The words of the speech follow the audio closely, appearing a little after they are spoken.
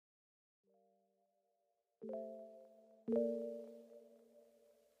Hello,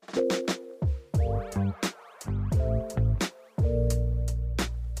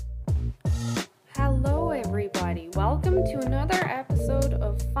 everybody. Welcome to another episode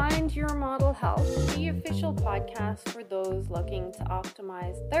of Find Your Model Health, the official podcast for those looking to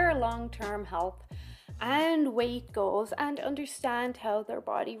optimize their long-term health and weight goals and understand how their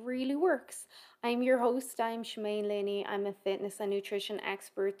body really works. I'm your host, I'm Shemaine Linney. I'm a fitness and nutrition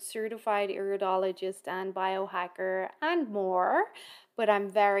expert, certified iridologist and biohacker, and more. But I'm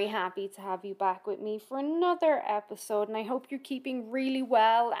very happy to have you back with me for another episode, and I hope you're keeping really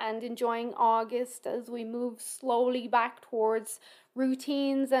well and enjoying August as we move slowly back towards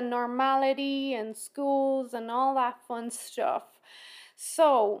routines and normality and schools and all that fun stuff.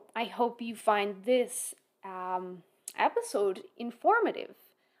 So I hope you find this episode informative.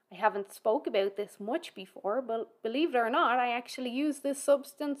 I haven't spoke about this much before, but believe it or not, I actually use this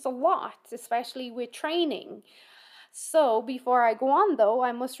substance a lot, especially with training. So, before I go on though,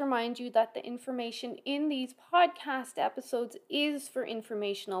 I must remind you that the information in these podcast episodes is for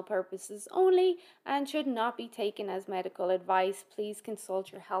informational purposes only and should not be taken as medical advice. Please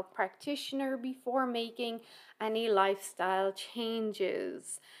consult your health practitioner before making any lifestyle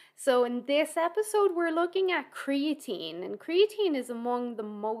changes. So, in this episode, we're looking at creatine, and creatine is among the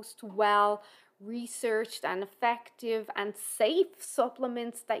most well researched and effective and safe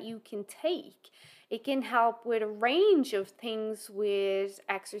supplements that you can take. It can help with a range of things with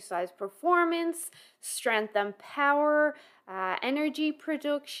exercise performance, strength and power, energy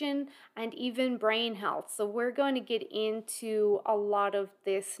production, and even brain health. So we're going to get into a lot of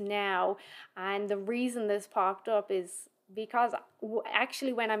this now. And the reason this popped up is because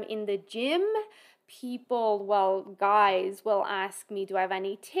actually when I'm in the gym, guys will ask me, do I have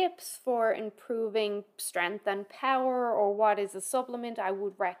any tips for improving strength and power, or what is a supplement I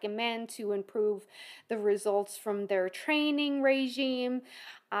would recommend to improve the results from their training regime?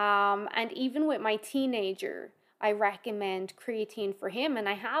 And even with my teenager, I recommend creatine for him, and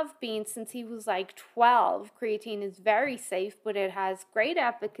I have been since he was like 12. Creatine is very safe, but it has great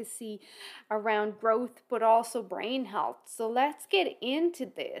efficacy around growth, but also brain health. So let's get into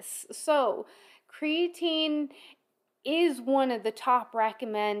this. So, creatine is one of the top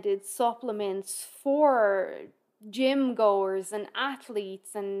recommended supplements for gym goers and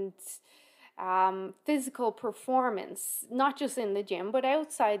athletes and physical performance, not just in the gym, but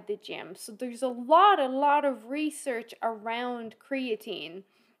outside the gym. So there's a lot of research around creatine,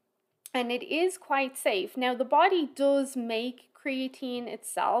 and it is quite safe. Now, the body does make creatine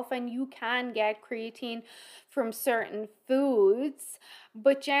itself, and you can get creatine from certain foods,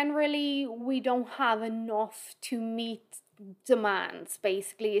 but generally we don't have enough to meet demands,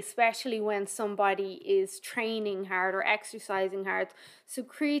 basically, especially when somebody is training hard or exercising hard. So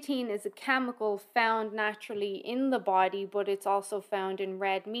creatine is a chemical found naturally in the body, but it's also found in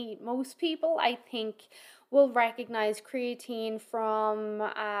red meat. Most people, I think, will recognize creatine from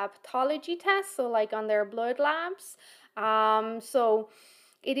pathology tests, so like on their blood labs. So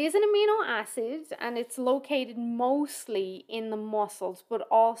it is an amino acid, and it's located mostly in the muscles, but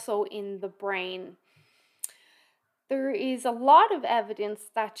also in the brain. There is a lot of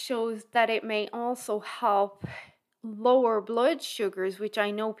evidence that shows that it may also help lower blood sugars, which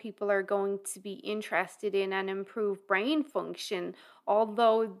I know people are going to be interested in, and improve brain function.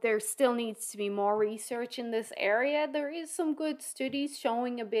 Although there still needs to be more research in this area, there is some good studies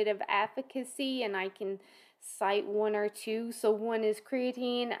showing a bit of efficacy, and I can cite one or two. So one is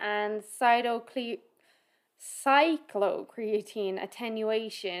creatine and cyclocreatine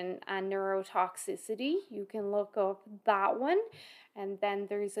attenuation and neurotoxicity. You can look up that one. And then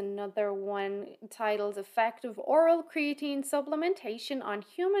there's another one titled Effective Oral Creatine Supplementation on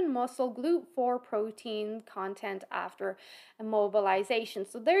Human Muscle GLUT4 Protein Content After Immobilization.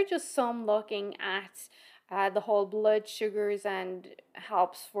 So they're just some looking at the whole blood sugars and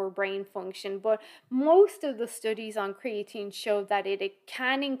helps for brain function. But most of the studies on creatine show that it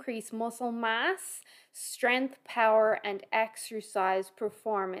can increase muscle mass, strength, power, and exercise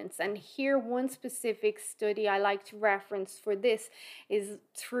performance. And here, one specific study I like to reference for this is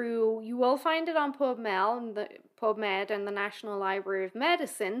you will find it on PubMed and the National Library of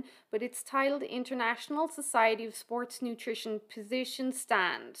Medicine, but it's titled International Society of Sports Nutrition Position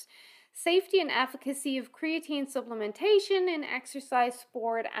Stand. Safety and efficacy of creatine supplementation in exercise,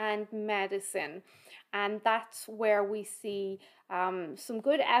 sport, and medicine. And that's where we see some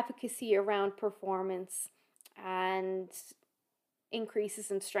good efficacy around performance and increases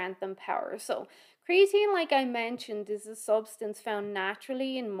in strength and power. So creatine, like I mentioned, is a substance found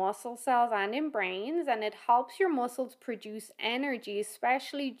naturally in muscle cells and in brains, and it helps your muscles produce energy,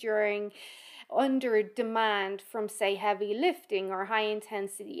 especially during under demand from, say, heavy lifting or high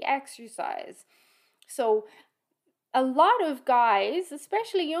intensity exercise. So a lot of guys,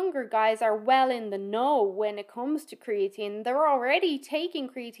 especially younger guys, are well in the know when it comes to creatine. They're already taking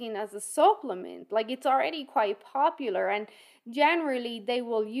creatine as a supplement. Like, it's already quite popular, and generally they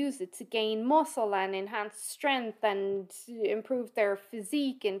will use it to gain muscle and enhance strength and improve their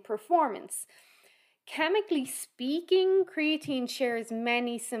physique and performance. Chemically speaking, creatine shares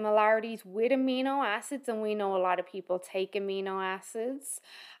many similarities with amino acids, and we know a lot of people take amino acids,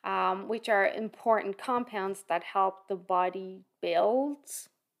 which are important compounds that help the body build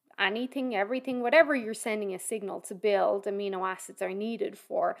anything, everything, whatever you're sending a signal to build, amino acids are needed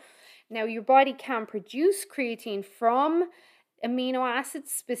for. Now, your body can produce creatine from amino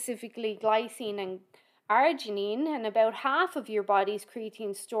acids, specifically glycine and arginine, and about half of your body's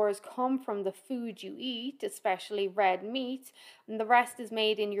creatine stores come from the food you eat, especially red meat, and the rest is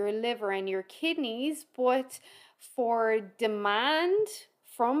made in your liver and your kidneys. But for demand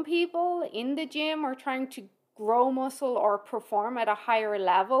from people in the gym or trying to grow muscle or perform at a higher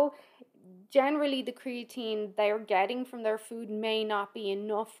level, generally the creatine they're getting from their food may not be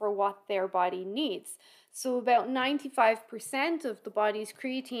enough for what their body needs. So about 95% of the body's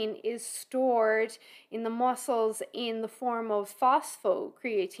creatine is stored in the muscles in the form of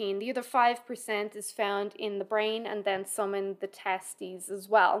phosphocreatine. The other 5% is found in the brain and then some in the testes as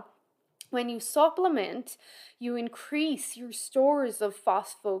well. When you supplement, you increase your stores of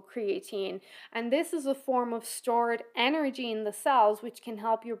phosphocreatine, and this is a form of stored energy in the cells, which can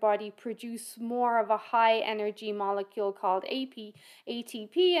help your body produce more of a high energy molecule called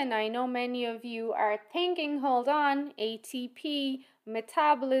ATP. And I know many of you are thinking, hold on, ATP,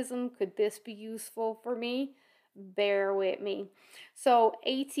 metabolism, could this be useful for me? Bear with me. So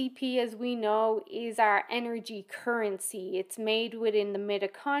ATP, as we know, is our energy currency. It's made within the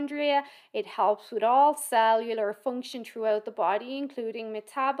mitochondria. It helps with all cellular function throughout the body, including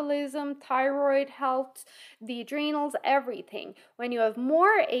metabolism, thyroid health, the adrenals, everything. When you have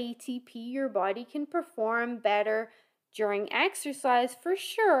more ATP, your body can perform better during exercise for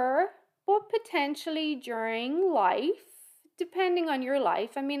sure, but potentially during life, depending on your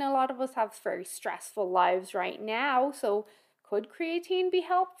life. I mean, a lot of us have very stressful lives right now, so could creatine be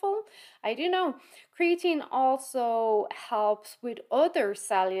helpful? I don't know. Creatine also helps with other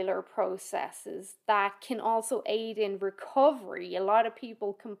cellular processes that can also aid in recovery. A lot of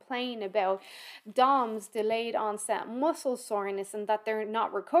people complain about DOMS, delayed onset muscle soreness, and that they're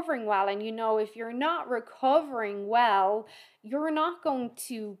not recovering well. And you know, if you're not recovering well, you're not going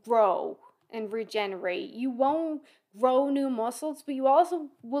to grow and regenerate. You won't grow new muscles, but you also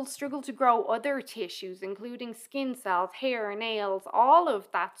will struggle to grow other tissues, including skin cells, hair, nails, all of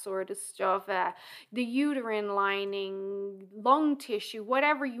that sort of stuff, the uterine lining, lung tissue,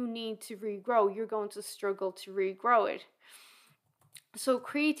 whatever you need to regrow, you're going to struggle to regrow it. So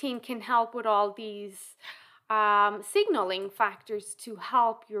creatine can help with all these signaling factors to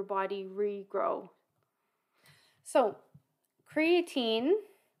help your body regrow. So creatine,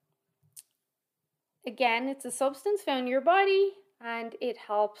 again, it's a substance found in your body, and it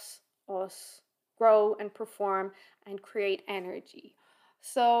helps us grow and perform and create energy.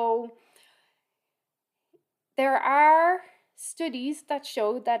 So there are studies that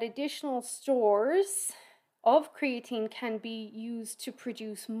show that additional stores of creatine can be used to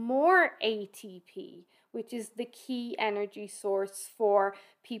produce more ATP, which is the key energy source for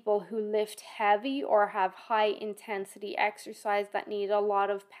people who lift heavy or have high intensity exercise that need a lot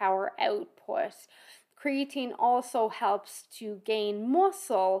of power output. Creatine also helps to gain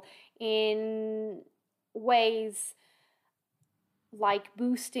muscle in ways like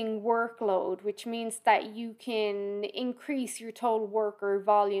boosting workload, which means that you can increase your total worker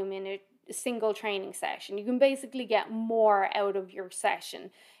volume in a single training session. You can basically get more out of your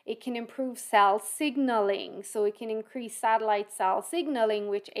session. It can improve cell signaling, so it can increase satellite cell signaling,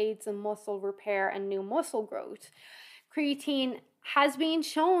 which aids in muscle repair and new muscle growth. Creatine has been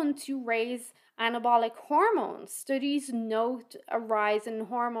shown to raise anabolic hormones. Studies note a rise in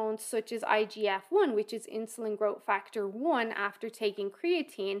hormones such as IGF-1, which is insulin growth factor 1, after taking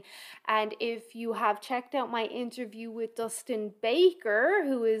creatine. And if you have checked out my interview with Dustin Baker,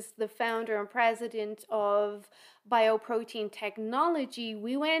 who is the founder and president of Bioprotein Technology,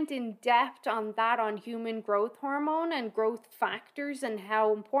 we went in depth on that, on human growth hormone and growth factors, and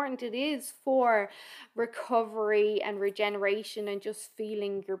how important it is for recovery and regeneration and just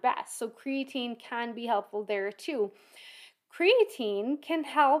feeling your best. So creatine can be helpful there too. Creatine can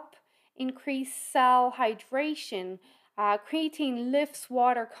help increase cell hydration. Creatine lifts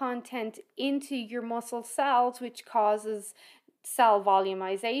water content into your muscle cells, which causes cell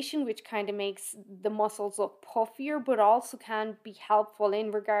volumization, which kind of makes the muscles look puffier, but also can be helpful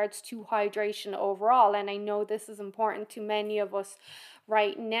in regards to hydration overall. And I know this is important to many of us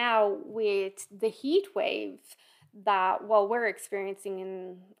right now with the heat wave that, well, we're experiencing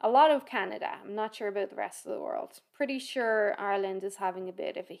in a lot of Canada. I'm not sure about the rest of the world. Pretty sure Ireland is having a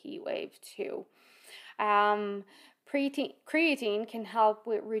bit of a heat wave too. Um, creatine can help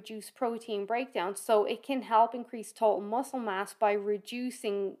with reduced protein breakdown, so it can help increase total muscle mass by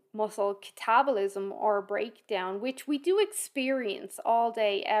reducing muscle catabolism or breakdown, which we do experience all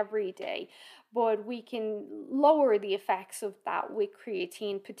day, every day. But we can lower the effects of that with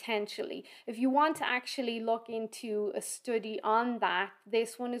creatine potentially. If you want to actually look into a study on that,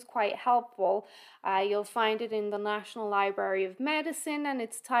 this one is quite helpful. You'll find it in the National Library of Medicine, and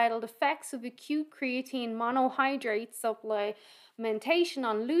it's titled Effects of Acute Creatine Monohydrate Supplementation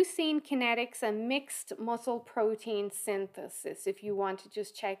on Leucine Kinetics and Mixed Muscle Protein Synthesis. If you want to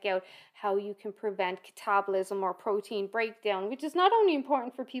just check out how you can prevent catabolism or protein breakdown, which is not only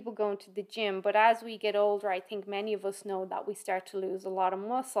important for people going to the gym, but as we get older, I think many of us know that we start to lose a lot of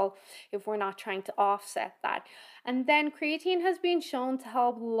muscle if we're not trying to offset that. And then creatine has been shown to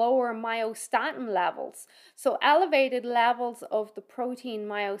help lower myostatin levels. So elevated levels of the protein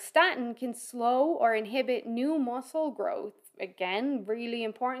myostatin can slow or inhibit new muscle growth. Again, really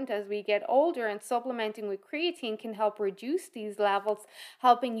important as we get older, and supplementing with creatine can help reduce these levels,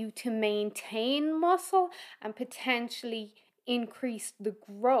 helping you to maintain muscle and potentially increase the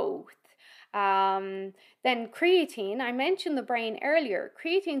growth. Then creatine, I mentioned the brain earlier.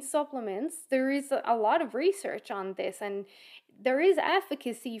 Creatine supplements, there is a lot of research on this, and there is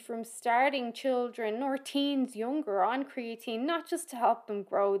efficacy from starting children or teens younger on creatine, not just to help them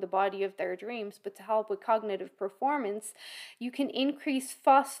grow the body of their dreams, but to help with cognitive performance. You can increase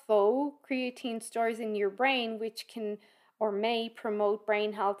phosphocreatine stores in your brain, which can or may promote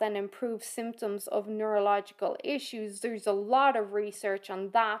brain health and improve symptoms of neurological issues. There's a lot of research on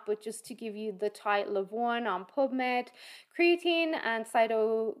that, but just to give you the title of one on PubMed, creatine and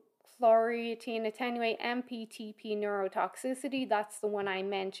cytochloroetine attenuate MPTP neurotoxicity. That's the one I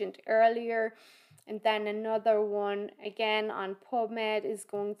mentioned earlier. And then another one, again on PubMed, is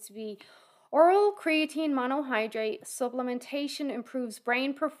going to be oral creatine monohydrate supplementation improves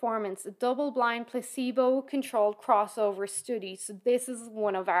brain performance, a double-blind placebo-controlled crossover study. So this is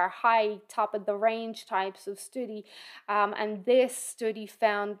one of our high top of the range types of study. And this study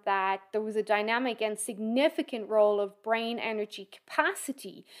found that there was a dynamic and significant role of brain energy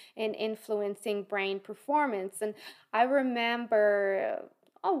capacity in influencing brain performance. And I remember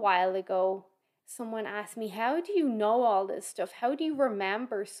a while ago, someone asked me, how do you know all this stuff? How do you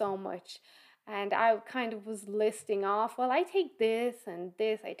remember so much? And I kind of was listing off, well, I take this and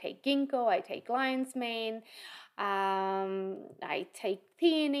this, I take ginkgo, I take lion's mane, I take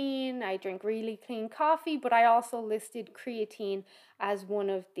theanine, I drink really clean coffee, but I also listed creatine as one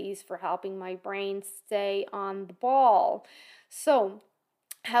of these for helping my brain stay on the ball. So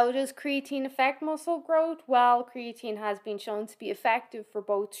how does creatine affect muscle growth? Well, creatine has been shown to be effective for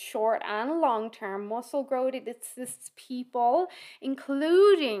both short and long-term muscle growth. It assists people,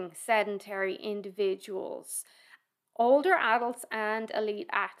 including sedentary individuals, older adults, and elite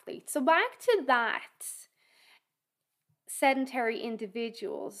athletes. So back to that, sedentary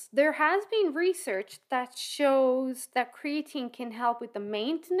individuals, there has been research that shows that creatine can help with the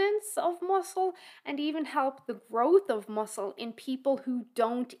maintenance of muscle and even help the growth of muscle in people who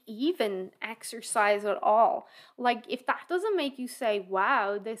don't even exercise at all. Like, if that doesn't make you say,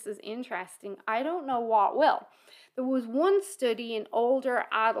 wow, this is interesting, I don't know what will. There was one study in older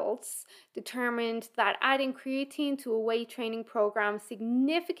adults determined that adding creatine to a weight training program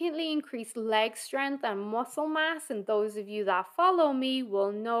significantly increased leg strength and muscle mass. And those of you that follow me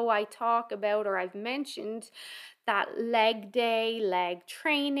will know I talk about, or I've mentioned, that leg day, leg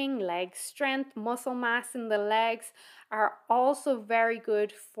training, leg strength, muscle mass in the legs are also very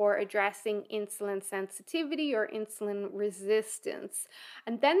good for addressing insulin sensitivity or insulin resistance.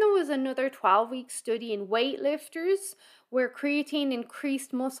 And then there was another 12-week study in weightlifters where creatine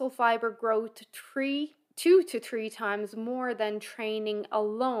increased muscle fiber growth 2 to 3 times more than training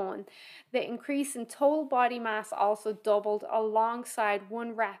alone. The increase in total body mass also doubled alongside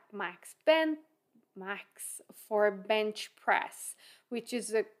 1 rep max for bench press, which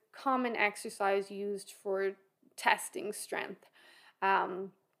is a common exercise used for testing strength.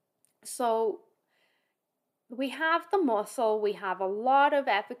 So we have the muscle, we have a lot of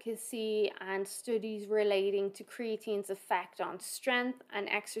efficacy and studies relating to creatine's effect on strength and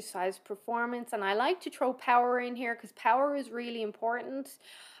exercise performance. And I like to throw power in here because power is really important.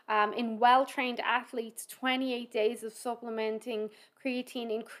 In well trained athletes, 28 days of supplementing creatine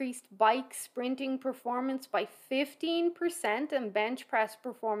increased bike sprinting performance by 15% and bench press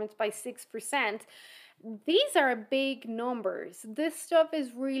performance by 6%. These are big numbers. This stuff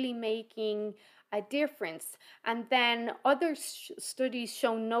is really making a difference. And then other studies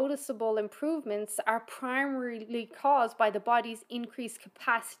show noticeable improvements are primarily caused by the body's increased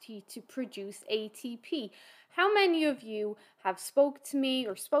capacity to produce ATP. How many of you have spoke to me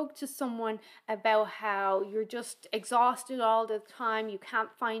or spoke to someone about how you're just exhausted all the time, you can't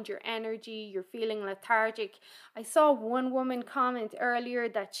find your energy, you're feeling lethargic? I saw one woman comment earlier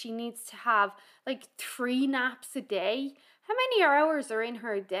that she needs to have like 3 naps a day. How many hours are in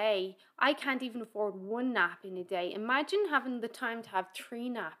her day? I can't even afford 1 nap in a day. Imagine having the time to have 3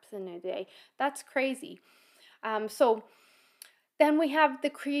 naps in a day. That's crazy. So then we have the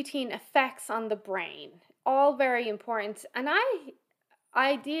creatine effects on the brain, all very important. And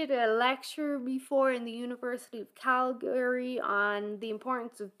I did a lecture before in the University of Calgary on the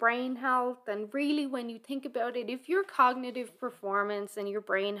importance of brain health. And really, when you think about it, if your cognitive performance and your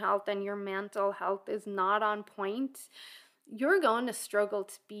brain health and your mental health is not on point, you're going to struggle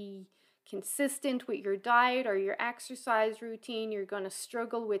to be consistent with your diet or your exercise routine. You're going to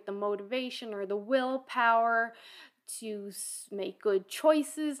struggle with the motivation or the willpower to make good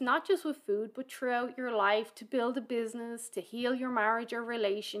choices, not just with food, but throughout your life, to build a business, to heal your marriage or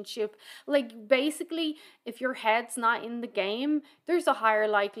relationship. Like, basically, if your head's not in the game, there's a higher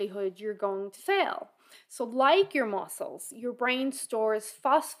likelihood you're going to fail. So, like your muscles, your brain stores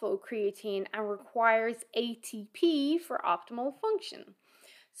phosphocreatine and requires ATP for optimal function.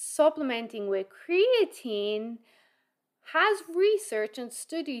 Supplementing with creatine has research and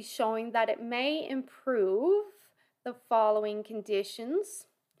studies showing that it may improve the following conditions.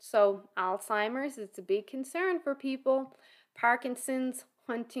 So, Alzheimer's is a big concern for people, Parkinson's,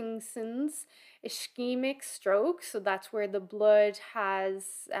 Huntington's, ischemic stroke, so that's where the blood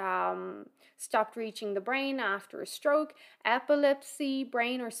has stopped reaching the brain after a stroke, epilepsy,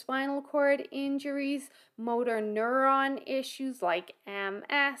 brain or spinal cord injuries, motor neuron issues like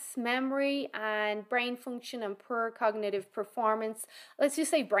MS, memory, and brain function and poor cognitive performance. Let's just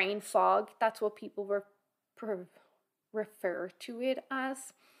say brain fog. That's what people refer to it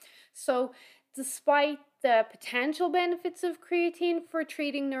as. So, despite the potential benefits of creatine for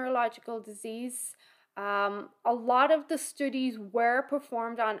treating neurological disease, a lot of the studies were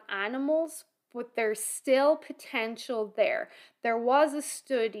performed on animals, but there's still potential there. There was a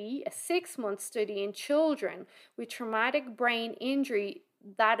study, a 6-month study in children with traumatic brain injury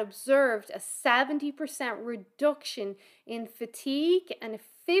that observed a 70% reduction in fatigue and a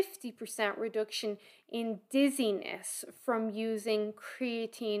 50% reduction in dizziness from using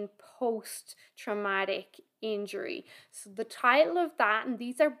creatine post-traumatic injury. So the title of that, and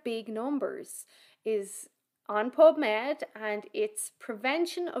these are big numbers, is on PubMed, and it's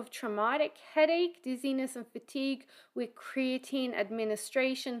Prevention of Traumatic Headache, Dizziness, and Fatigue with Creatine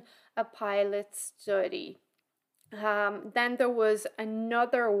Administration, a pilot study. Then there was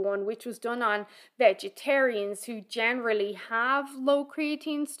another one which was done on vegetarians who generally have low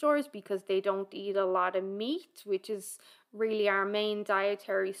creatine stores because they don't eat a lot of meat, which is really our main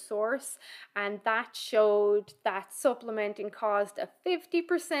dietary source. And that showed that supplementing caused a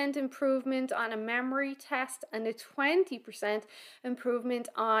 50% improvement on a memory test and a 20% improvement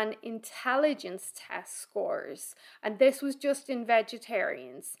on intelligence test scores. And this was just in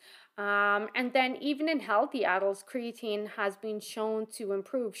vegetarians. And then even in healthy adults, creatine has been shown to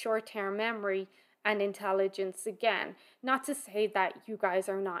improve short-term memory and intelligence again. Not to say that you guys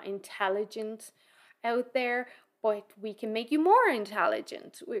are not intelligent out there, but we can make you more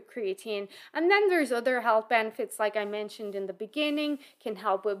intelligent with creatine. And then there's other health benefits, like I mentioned in the beginning, can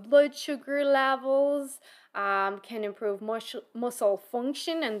help with blood sugar levels, can improve muscle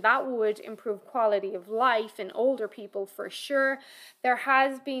function, and that would improve quality of life in older people for sure. There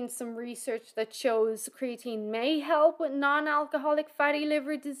has been some research that shows creatine may help with non-alcoholic fatty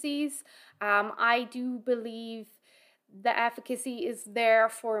liver disease. I do believe the efficacy is there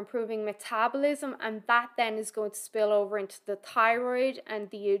for improving metabolism, and that then is going to spill over into the thyroid and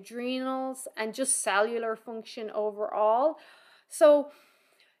the adrenals and just cellular function overall. So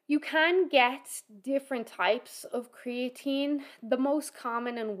you can get different types of creatine. The most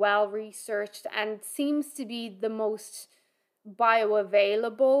common and well researched and seems to be the most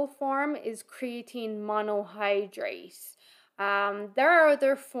bioavailable form is creatine monohydrate. There are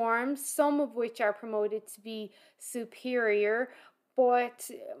other forms, some of which are promoted to be superior, but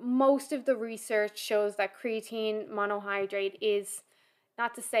most of the research shows that creatine monohydrate is,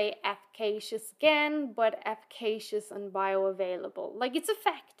 not to say efficacious again, but efficacious and bioavailable. Like, it's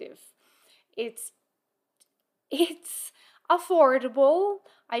effective. It's it's affordable.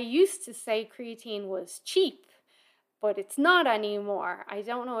 I used to say creatine was cheap, but it's not anymore. I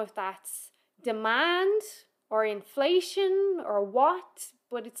don't know if that's demand or inflation or what,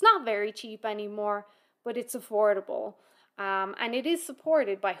 but it's not very cheap anymore, but it's affordable. And it is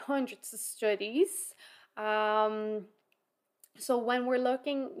supported by hundreds of studies. So when we're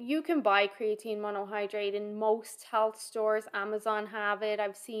looking, you can buy creatine monohydrate in most health stores. Amazon have it.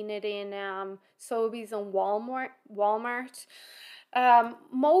 I've seen it in Sobeys and Walmart.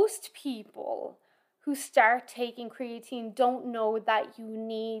 Most people who start taking creatine don't know that you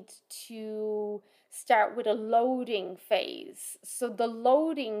need to start with a loading phase. So the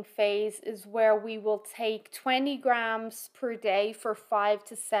loading phase is where we will take 20 grams per day for 5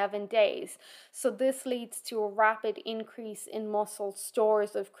 to 7 days. So this leads to a rapid increase in muscle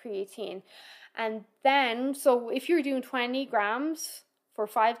stores of creatine. And then, so if you're doing 20 grams for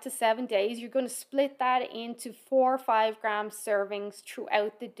 5 to 7 days, you're going to split that into 4 or 5 gram servings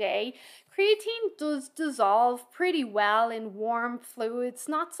throughout the day. Creatine does dissolve pretty well in warm fluids,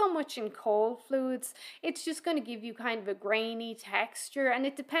 not so much in cold fluids. It's just going to give you kind of a grainy texture, and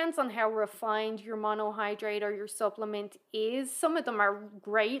it depends on how refined your monohydrate or your supplement is. Some of them are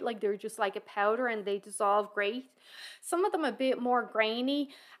great, like they're just like a powder and they dissolve great. Some of them a bit more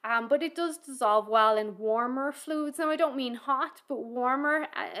grainy, but it does dissolve well in warmer fluids. Now, I don't mean hot, but warmer,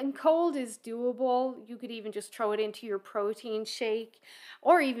 and cold is doable. You could even just throw it into your protein shake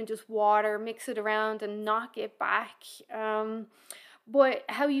or even just water, mix it around and knock it back. But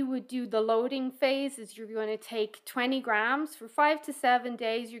how you would do the loading phase is you're going to take 20 grams for 5 to 7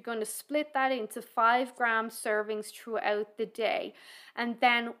 days. You're going to split that into 5 gram servings throughout the day. And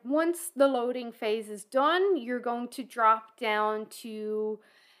then once the loading phase is done, you're going to drop down to,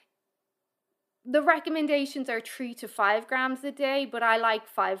 the recommendations are 3 to 5 grams a day, but I like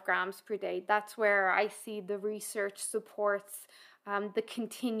 5 grams per day. That's where I see the research supports the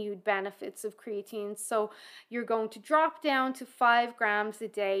continued benefits of creatine. So you're going to drop down to 5 grams a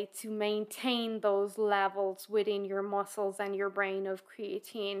day to maintain those levels within your muscles and your brain of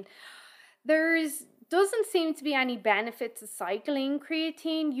creatine. There's doesn't seem to be any benefit to cycling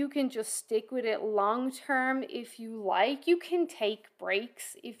creatine. You can just stick with it long term if you like. You can take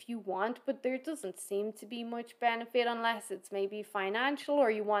breaks if you want, but there doesn't seem to be much benefit unless it's maybe financial or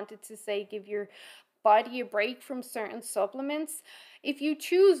you wanted to say give your body a break from certain supplements. If you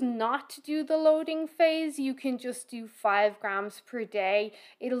choose not to do the loading phase, you can just do 5 grams per day.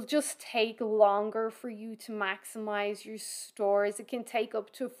 It'll just take longer for you to maximize your stores. It can take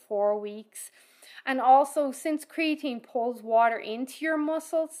up to 4 weeks. And also, since creatine pulls water into your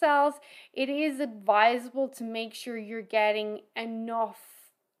muscle cells, it is advisable to make sure you're getting enough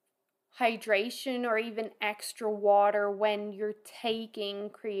hydration or even extra water when you're taking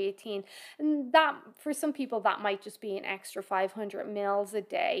creatine. And that, for some people, that might just be an extra 500 mils a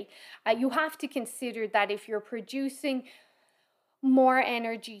day. You have to consider that if you're producing more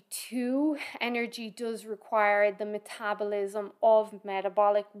energy too, energy does require the metabolism of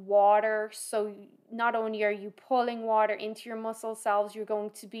metabolic water. So not only are you pulling water into your muscle cells, you're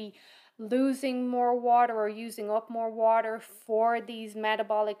going to be losing more water or using up more water for these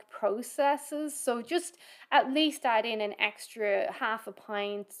metabolic processes. So just at least add in an extra half a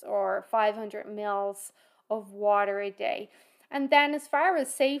pint or 500 mils of water a day. And then as far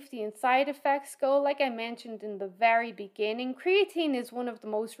as safety and side effects go, like I mentioned in the very beginning, creatine is one of the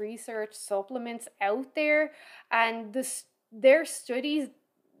most researched supplements out there, and their studies,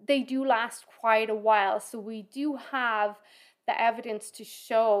 they do last quite a while. So we do have the evidence to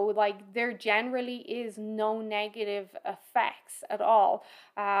show like there generally is no negative effects at all.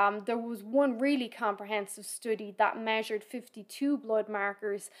 There was one really comprehensive study that measured 52 blood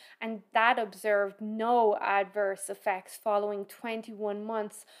markers and that observed no adverse effects following 21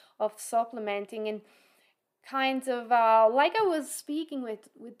 months of supplementing. And kinds of like I was speaking with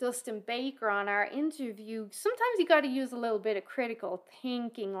Dustin Baker on our interview, sometimes you got to use a little bit of critical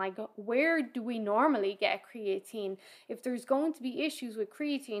thinking, like where do we normally get creatine? If there's going to be issues with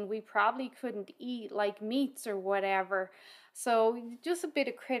creatine, we probably couldn't eat like meats or whatever. So just a bit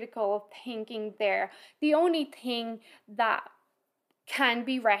of critical thinking there. The only thing that can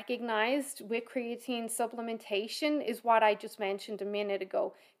be recognized with creatine supplementation is what I just mentioned a minute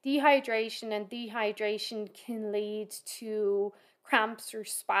ago. Dehydration, and dehydration can lead to cramps or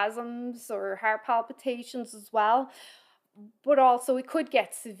spasms or heart palpitations as well. but also it could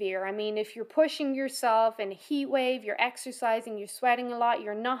get severe. I mean, if you're pushing yourself in a heat wave, you're exercising, you're sweating a lot,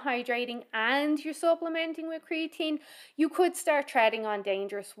 you're not hydrating, and you're supplementing with creatine, you could start treading on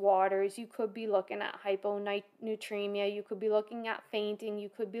dangerous waters. You could be looking at hyponatremia, you could be looking at fainting, you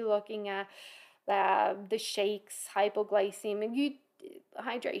could be looking at the shakes, hypoglycemia.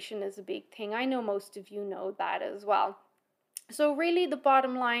 Hydration is a big thing. I know most of you know that as well. So really the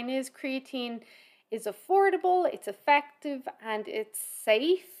bottom line is creatine is affordable, it's effective, and it's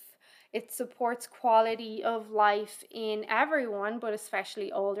safe. It supports quality of life in everyone, but especially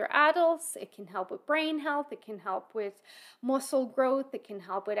older adults. It can help with brain health, it can help with muscle growth, it can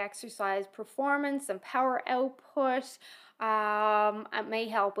help with exercise performance and power output. It may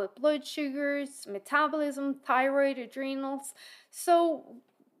help with blood sugars, metabolism, thyroid, adrenals. So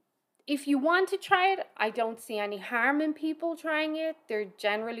if you want to try it, I don't see any harm in people trying it. There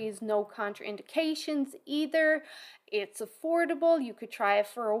generally is no contraindications either. It's affordable. You could try it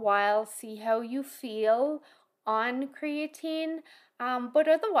for a while, see how you feel on creatine. But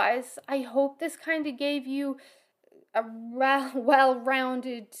otherwise, I hope this kind of gave you a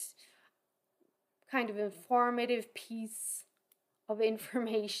well-rounded, kind of informative piece of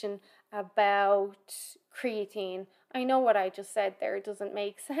information about creatine. I know what I just said there doesn't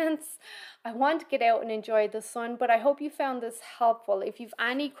make sense. I want to get out and enjoy the sun, but I hope you found this helpful. If you've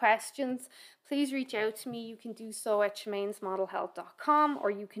any questions, please reach out to me. You can do so at ShamainsModelHealth.com,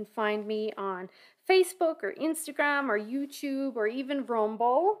 or you can find me on Facebook or Instagram or YouTube or even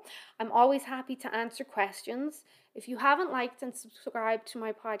Rumble. I'm always happy to answer questions. If you haven't liked and subscribed to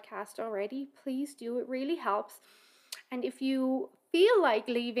my podcast already, please do. It really helps. And if you feel like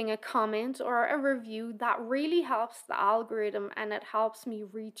leaving a comment or a review, that really helps the algorithm, and it helps me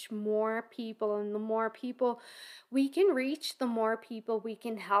reach more people. And the more people we can reach, the more people we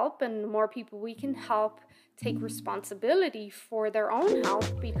can help, and the more people we can help take responsibility for their own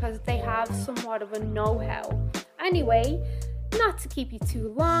health because they have somewhat of a know-how. Anyway, not to keep you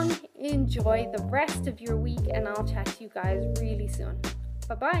too long, enjoy the rest of your week, and I'll chat to you guys really soon.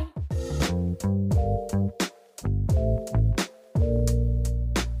 Bye-bye.